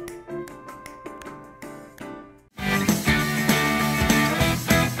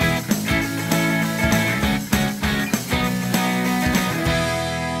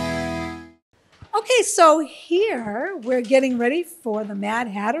 Okay, so here we're getting ready for the Mad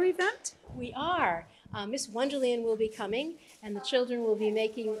Hatter event. We are. Miss Wonderland will be coming, and the children will be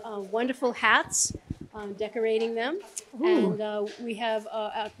making wonderful hats, decorating them. Ooh. And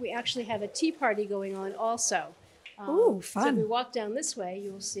we actually have a tea party going on also. Ooh, So fun. if we walk down this way,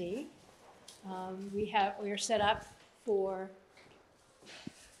 you'll see we are set up for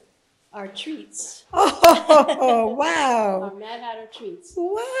our treats. Oh, wow. Our Mad Hatter treats.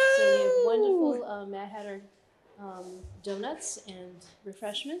 Wow. So we have wonderful Mad Hatter donuts and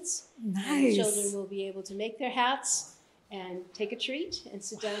refreshments. And the Nice. children will be able to make their hats and take a treat and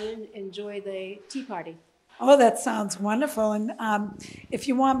sit down and enjoy the tea party. Oh, that sounds wonderful. And if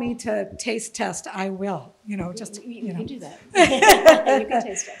you want me to taste test, I will. You know, just You can do that. You can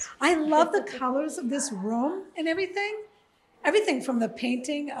taste test. I love the colors of this room and everything. Everything from the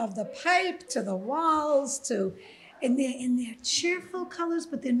painting of the pipe to the walls to, and they're cheerful colors,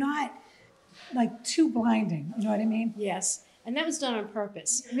 but they're not like too blinding. You know what I mean? Yes, and that was done on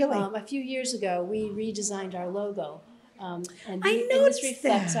purpose. Really? A few years ago, we redesigned our logo, and I this noticed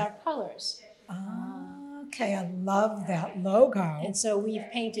reflects that. our colors. Okay, I love that logo. And so we've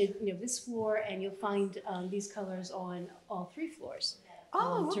painted, this floor, and you'll find these colors on all 3 floors.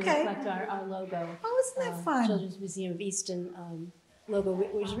 Oh, To okay. reflect our logo. Oh, isn't that fun? Children's Museum of Easton logo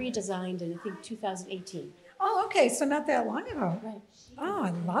was redesigned in, I think, 2018. Oh, okay, so not that long ago. Right. Oh,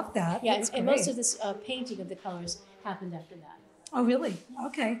 I love that. Yeah, That's and most great. of this painting of the colors happened after that. Oh, really?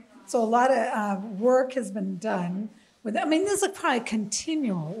 Okay. So a lot of work has been done with. I mean, there's probably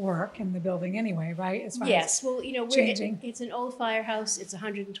continual work in the building anyway, right? As far Yes, as well, changing. it's an old firehouse. It's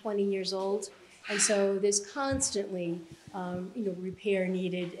 120 years old, and so there's constantly, repair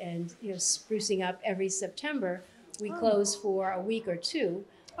needed and sprucing up. Every September, we close for a week or two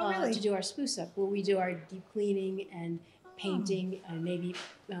really? to do our spruce up, where we do our deep cleaning and painting and maybe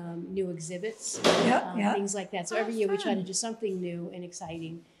new exhibits, yeah. things like that. So every year we try to do something new and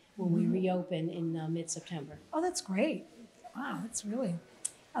exciting when we reopen in mid-September. Oh, that's great. Wow, that's really.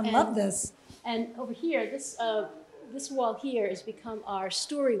 I And- love this. And over here, this wall here has become our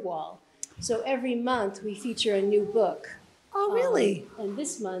story wall. So every month we feature a new book. Oh, really? And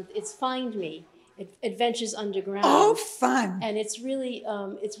this month it's Find Me, Adventures Underground. Oh, fun. And it's really,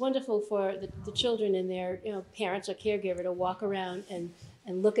 it's wonderful for the children and their parents or caregiver to walk around and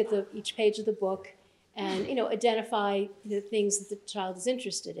look at each page of the book and identify the things that the child is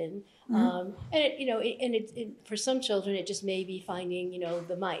interested in. And for some children it just may be finding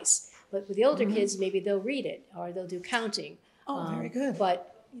the mice. But with the older kids, maybe they'll read it or they'll do counting. Oh, very good. But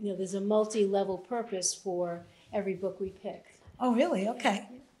there's a multi-level purpose for every book we pick. Oh, really? Okay.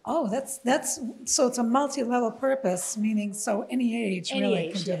 Oh, that's so it's a multi-level purpose, meaning so any age Any really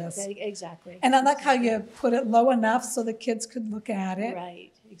age, can do yeah, this. exactly. And I like how you put it low enough so the kids could look at it.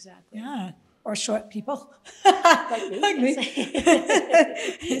 Right, exactly. Yeah. Or short people. Like me. Like me.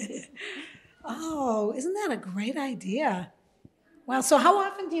 Oh, isn't that a great idea? Wow. So how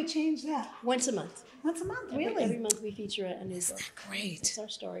often do you change that? Once a month. Once a month, Every really? month we feature a new book. Great. It's our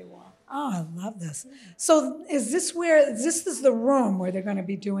story wall. Oh, I love this. So is this the room where they're going to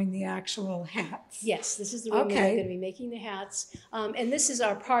be doing the actual hats? Yes, this is the room where Okay. we're going to be making the hats. And this is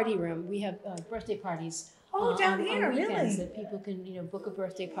our party room. We have birthday parties. Oh, down on here, weekends really? that people can, book a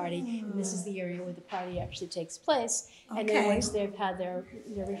birthday party. And this is the area where the party actually takes place. And then Okay. once they've had their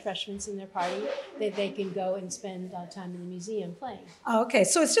refreshments in their party, they can go and spend time in the museum playing. Oh, okay,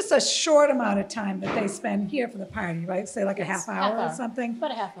 so it's just a short amount of time that they spend here for the party, right? Say like a half hour or something?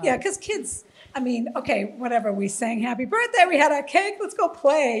 About a half hour. Yeah, because kids, okay, whatever, we sang happy birthday, we had our cake, let's go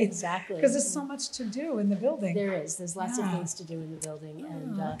play. Exactly. Because there's so much to do in the building. There is. There's lots of Yeah. things to do in the building.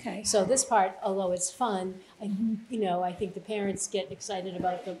 And okay. so this part, although it's fun, I think the parents get excited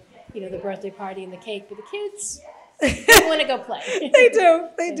about the birthday party and the cake, but the kids, They want to go play. They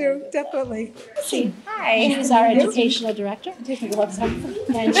do, definitely. Hi. She's our educational director.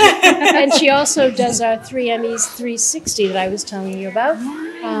 And she also does our 3ME's 360 that I was telling you about,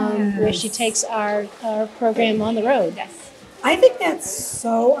 where she takes our program on the road. Yes. I think that's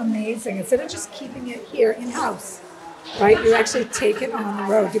so amazing. Instead of just keeping it here in-house, right? You actually take it on the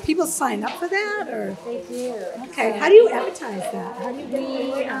road. Do people sign up for that, or? They do. Okay. How do you advertise that? How do you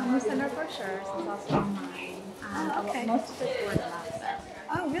get we send our brochures. It's also online. Okay. Most of it's word of mouth.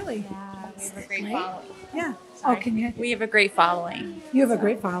 Oh, really? Yeah, we have a great Great. following. Yeah. Sorry. Oh, can you? We have a great following. You have a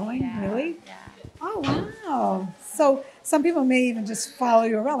great following, really? Yeah. Oh, wow. So some people may even just follow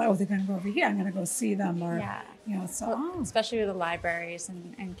you around. Like, oh, they're going to go over here. I'm going to go see them, or you know. So, especially with the libraries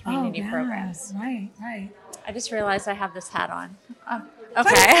and community programs. Right, right. I just realized I have this hat on. Oh, But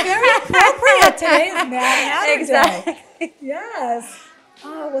okay. it's very appropriate. Today's Mad Hatter Exactly. Day. Yes.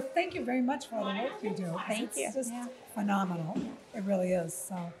 Oh, well, thank you very much for all the work you do. Thank you. It's just phenomenal. It really is.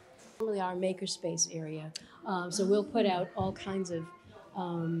 So. Normally our makerspace area. So we'll put out all kinds of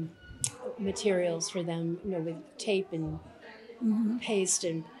materials for them, you know, with tape and paste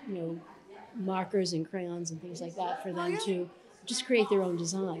and, you know, markers and crayons and things like that for them to just create their own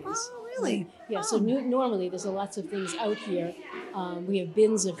designs. Oh, really? Yeah, so normally there's lots of things out here. We have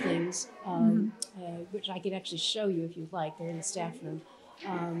bins of things, which I can actually show you if you'd like. They're in the staff room.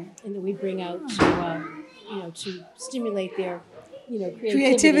 And that we bring out to, you know, to stimulate their, you know,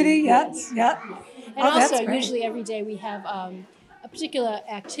 creativity. Yes. Yeah. And Oh, that's also, great. usually every day we have a particular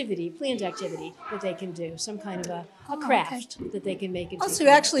activity, planned activity that they can do, some kind of a craft that they can make. Oh, so you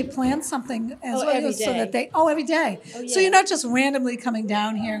actually plan something as well, every so that day. every day. Oh, So yeah. you're not just randomly coming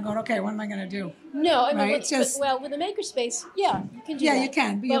down here and going, okay, what am I going to do? No, I mean, Right, just- well, with the makerspace, yeah, you can do Yeah, that. you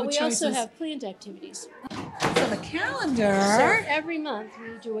can, but you have we also choices. have planned activities. So the calendar. So every month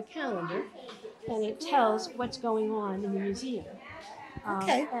we do a calendar, and it tells what's going on in the museum.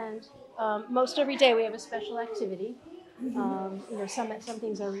 Okay. And most every day we have a special activity. You know, some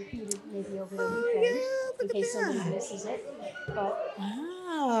things are repeated maybe over the weekend in case somebody misses it. But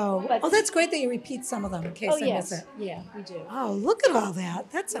Wow. But- Oh, that's great that you repeat some of them in case they miss it. yeah, we do. Oh, look at all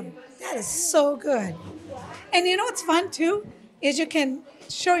that. That is so good. And you know what's fun too? Is you can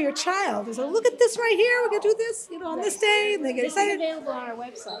show your child. Is look at this right here. We're gonna do this, you know, on this day, and they get This is excited. available on our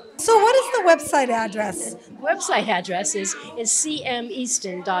website. So, what is the website address? The website address is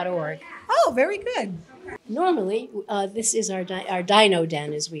cmeaston.org. Oh, very good. Normally, this is our dino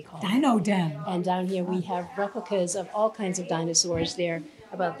den, as we call it. Dino Den. And down here we have replicas of all kinds of dinosaurs. They're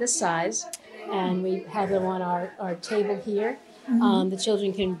about this size, and we have them on our table here. The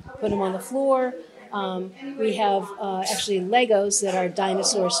children can put them on the floor. We have actually Legos that are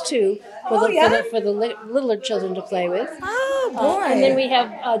dinosaurs too, for the littler children to play with. Oh, boy. And then we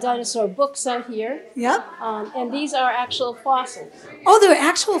have dinosaur books out here. Yep. And these are actual fossils. Oh, they're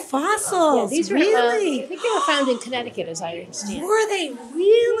actual fossils. Yeah, these were, really? I think they were found in Connecticut, as I understand. Were they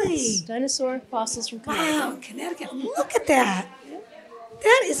really? Yes, dinosaur fossils from Connecticut. Wow, Connecticut. Look at that.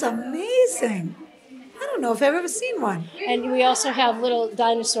 That is amazing. I don't know if I've ever seen one. And we also have little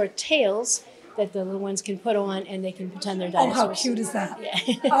dinosaur tails that the little ones can put on, and they can pretend they're Oh, dinosaurs. how cute is that?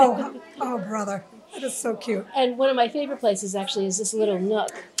 Yeah. Oh, brother. That is so cute. And one of my favorite places actually is this little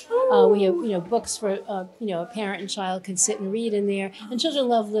nook. We have, books for, a parent and child can sit and read in there. And children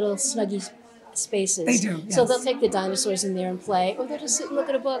love little snuggy spaces. They do, So yes. they'll take the dinosaurs in there and play, or they'll just sit and look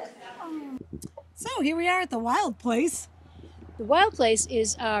at a book. So here we are at the Wild Place. The Wild Place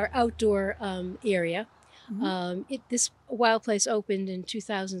is our outdoor area. This Wild Place opened in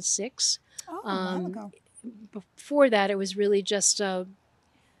 2006. Oh, a while ago. Before that, it was really just an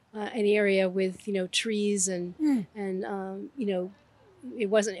area with trees and it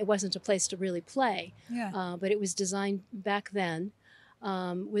wasn't a place to really play. Yeah. But it was designed back then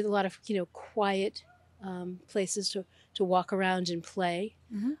with a lot of quiet places to walk around and play.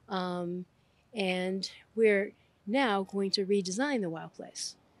 And we're now going to redesign the Wild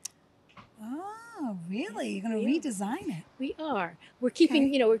Place. Oh, really? You're going to redesign it? We are. We're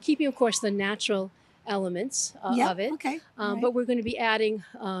keeping, we're keeping, of course, the natural elements of it. Okay. All right. But we're going to be adding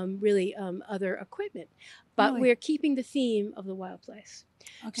other equipment. But Really? we're keeping the theme of the Wild Place.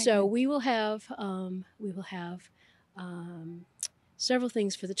 Okay, So good. we will have several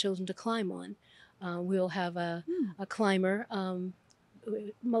things for the children to climb on. We'll have a climber,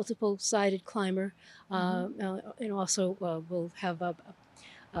 multiple-sided climber, and also we'll have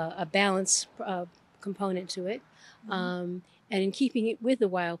a balance component to it. And in keeping it with the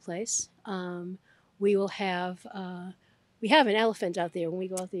Wild Place, we will have we have an elephant out there. When we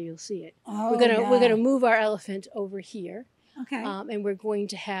go out there, you'll see it. Oh, we're gonna move our elephant over here. Okay. And we're going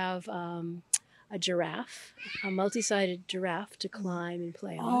to have a giraffe, a multi-sided giraffe to climb and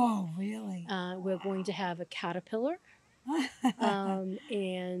play on. Oh, really? We're going to have a caterpillar,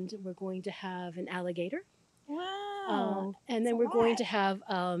 and we're going to have an alligator. Wow. And then we're going to have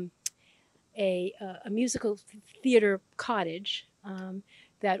a musical theater cottage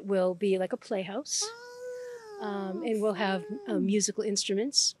that will be like a playhouse. And we'll have musical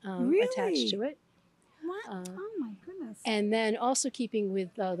instruments attached to it. What? Oh my goodness. And then also keeping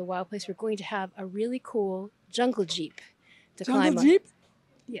with the Wild Place, we're going to have a really cool jungle jeep to climb on. Jeep?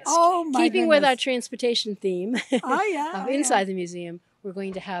 Yes. Oh my Keeping with our goodness. transportation theme Oh yeah. of inside the museum, we're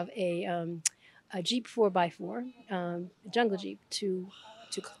going to have a Jeep 4x4, jungle jeep to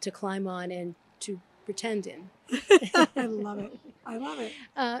climb on and to pretend in. I love it. I love it.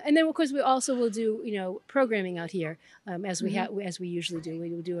 And then of course we also will do programming out here as we usually do.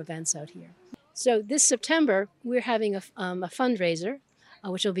 We will do events out here. So this September we're having a fundraiser,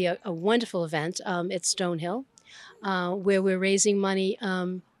 which will be a wonderful event at Stonehill, where we're raising money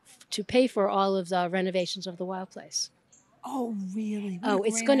to pay for all of the renovations of the Wild Place. Oh really? What a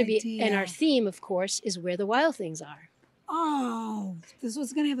It's great going to be, idea. and our theme, of course, is where the wild things are. Oh, this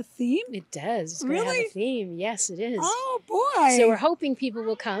was going to have a theme? It does. It's going to have Really? a theme. Yes, it is. Oh boy. So we're hoping people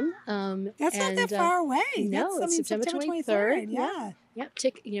will come. That's not that far away. No, That's, it's September 23rd. Yeah. Yep.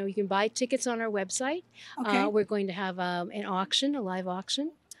 You can buy tickets on our website. Okay. We're going to have an auction, a live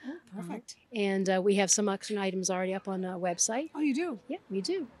auction. Oh, perfect. And we have some auction items already up on our website. Oh, you do? Yeah, we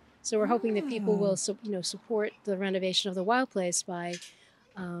do. So we're hoping that people will, support the renovation of the Wild Place by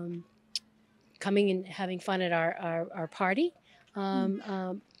coming and having fun at our party,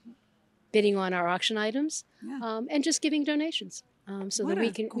 bidding on our auction items, and just giving donations, so What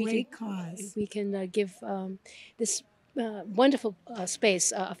that a great cause. we can give this wonderful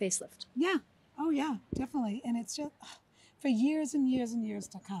space a facelift. Yeah. Oh, yeah, definitely. And it's just for years and years and years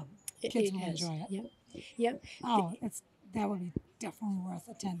to come. Kids will enjoy it. Yep. Yep. Oh, that would be definitely worth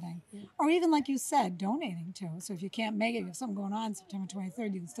attending. Or even, like you said, donating too. So if you can't make it, if you have something going on September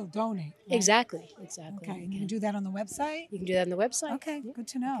 23rd, you can still donate. Right? Exactly. Okay. And you can do that on the website? You can do that on the website. Okay. Good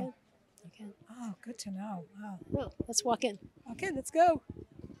to know. You can. Oh, good to know. Wow. Well, let's walk in. Okay, let's go.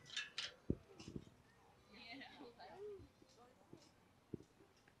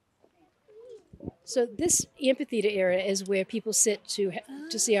 So this amphitheater area is where people sit to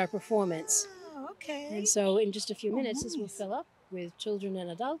see our performance. Oh, okay. And so in just a few minutes, this will fill up with children and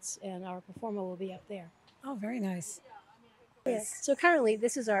adults, and our performer will be up there. Oh, very nice. Yes. So currently,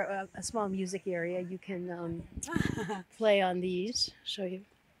 this is our a small music area. You can play on these. Show you.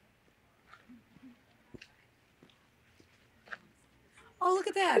 Oh, look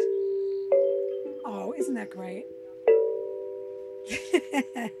at that. Oh, isn't that great?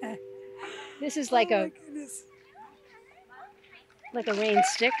 This is like oh, my goodness. like a rain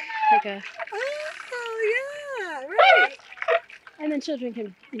stick, like a. Oh yeah, right. And then children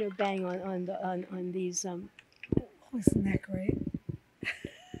can bang on these Oh, isn't that great?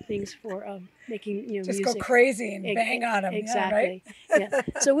 things for making Just music. go crazy and bang on them. Exactly. Yeah, right?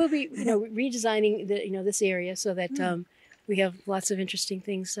 Yeah. So we'll be redesigning this area so that we have lots of interesting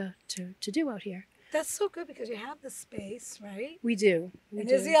things to do out here. That's so good because you have the space, right? We do. And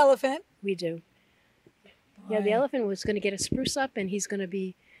there's the elephant. We do. Yeah, the elephant was going to get a spruce up, and he's going to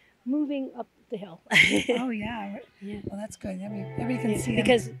be moving up the hill. Oh yeah. Yeah. Well, that's good. Everybody can see him.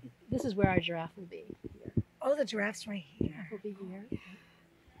 Because this is where our giraffe will be. Oh, the giraffe's right here. Will be here.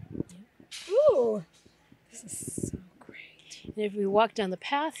 Ooh, this is so great. And if we walk down the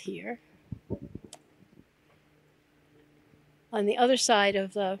path here, on the other side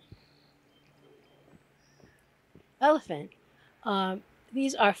of the elephant,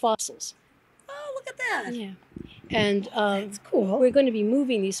 these are fossils. Oh, look at that. Yeah. And that's cool. We're going to be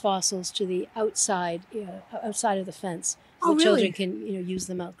moving these fossils to the outside of the fence, so the children can use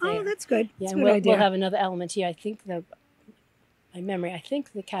them out there. Oh, that's good. Yeah, That's and a good idea. we'll have another element here. I think the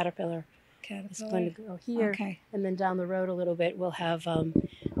caterpillar is going to go here, Okay. and then down the road a little bit we'll have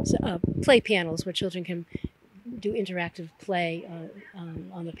play panels where children can do interactive play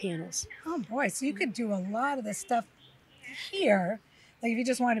on the panels. Oh boy, so you could do a lot of this stuff here, like if you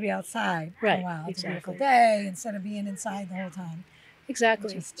just wanted to be outside for a while. It's a beautiful day instead of being inside the whole time.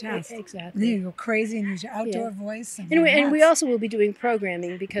 Exactly. Exactly. Exactly. Then you go crazy and use your outdoor voice. And And we also will be doing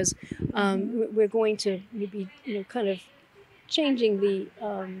programming because we're going to be kind of changing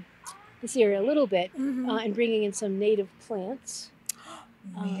this area a little bit and bringing in some native plants.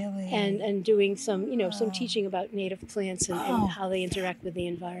 Really? And doing some some teaching about native plants and how they interact with the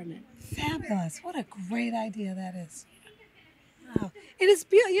environment. Fabulous. What a great idea that is. Wow. It is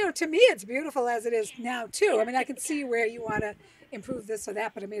beautiful. To me, it's beautiful as it is now too. I mean, I can see where you want to improve this or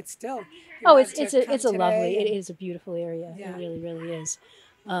that, but I mean, it's still. Oh, it's a lovely. It is a beautiful area. Yeah. It really is.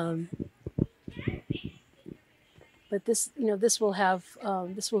 But this, this will have.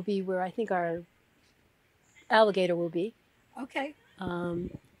 This will be where I think our alligator will be. Okay.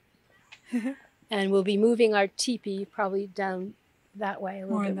 And we'll be moving our teepee probably down that way a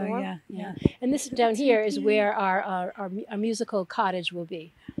little bit more. Yeah. And this down here is where our musical cottage will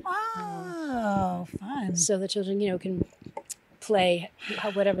be. Oh, fun. So the children, can play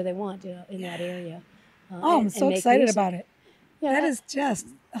whatever they want in that area. I'm so excited about it. Yeah, that is just.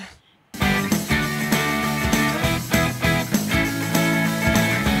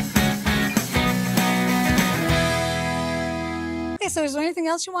 Okay, so is there anything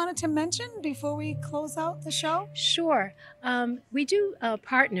else you wanted to mention before we close out the show? Sure. We do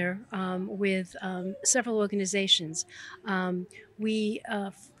partner with several organizations. Anyone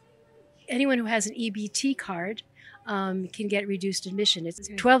who has an EBT card can get reduced admission. It's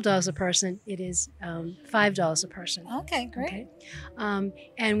 $12 a person. It is $5 a person. Okay, great.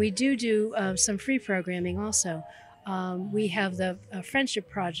 Okay? And we do some free programming also. We have the Friendship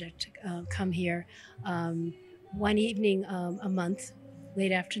Project come here one evening a month,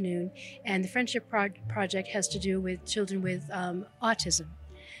 late afternoon, and the Friendship Project has to do with children with autism.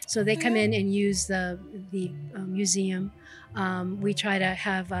 So they come in and use the museum. We try to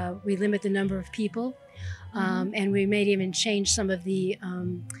have, we limit the number of people, and we may even change some of the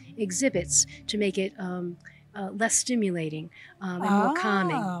exhibits to make it less stimulating and more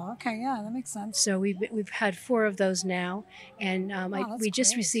calming. Oh, okay, yeah, that makes sense. So we've had 4 of those now, and we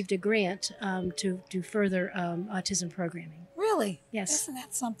just received a grant to do further autism programming. Really? Yes. Isn't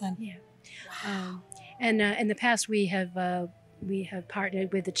that something? Yeah. Wow. And in the past we have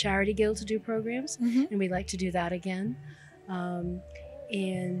partnered with the Charity Guild to do programs, and we'd like to do that again. And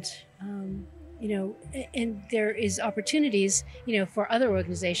there is opportunities, for other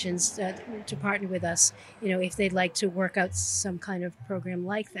organizations to partner with us, if they'd like to work out some kind of program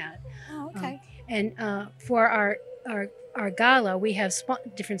like that. Oh, okay. And for our gala, we have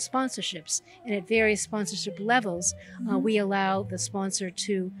different sponsorships, and at various sponsorship levels, we allow the sponsor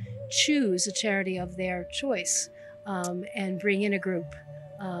to choose a charity of their choice and bring in a group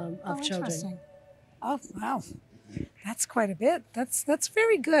of children. Oh, wow. That's quite a bit. That's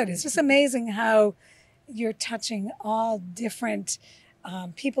very good. It's just amazing how you're touching all different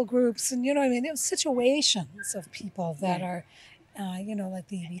people groups and, situations of people that are, like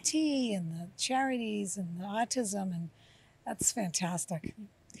the EBT and the charities and the autism, and that's fantastic.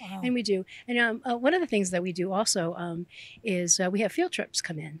 Wow. And we do. And one of the things that we do also is we have field trips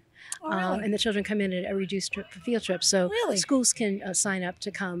come in. Oh, really? And the children come in at a reduced field trip. So schools can sign up to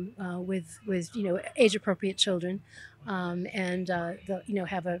come with age-appropriate children, and they'll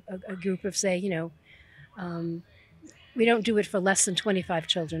have a group of, say, we don't do it for less than 25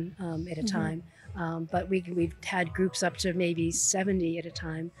 children at a time. But we've had groups up to maybe 70 at a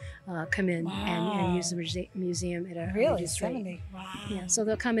time come in and use the museum at a reduced rate. 70? Wow. Yeah, so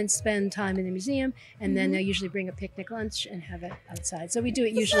they'll come and spend time in the museum, and then they'll usually bring a picnic lunch and have it outside. So we do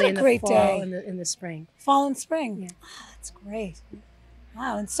it usually in the fall and in the spring. Fall and spring. Yeah. Oh, that's great.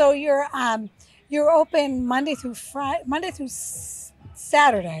 Wow. And so you're open Monday through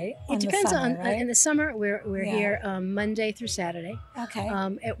Saturday. It depends on right? in the summer we're here Monday through Saturday. Okay.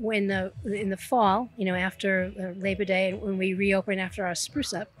 In the fall, after Labor Day, when we reopen after our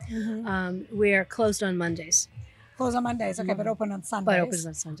spruce up, we're closed on Mondays. Closed on Mondays, okay, but open on Sundays. But opens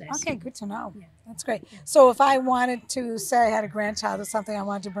on Sundays. Okay, good to know. Yeah. That's great. So if I wanted to say I had a grandchild or something, I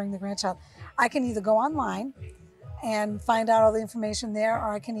wanted to bring the grandchild, I can either go online and find out all the information there,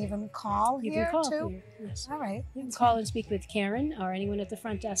 or I can even call You here can call too? here, yes. All right. You can call and speak with Karen, or anyone at the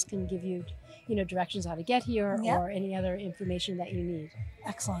front desk can give you, directions how to get here or any other information that you need.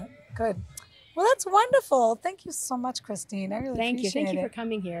 Excellent. Good. Well, that's wonderful. Thank you so much, Christine. I really appreciate it. Thank you for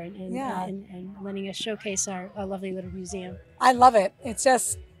coming here and letting us showcase our lovely little museum. I love it.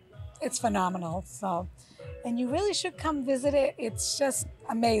 It's phenomenal. So, and you really should come visit it. It's just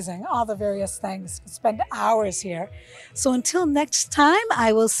amazing, all the various things. Spend hours here. So until next time,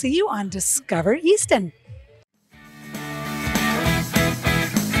 I will see you on Discover Easton.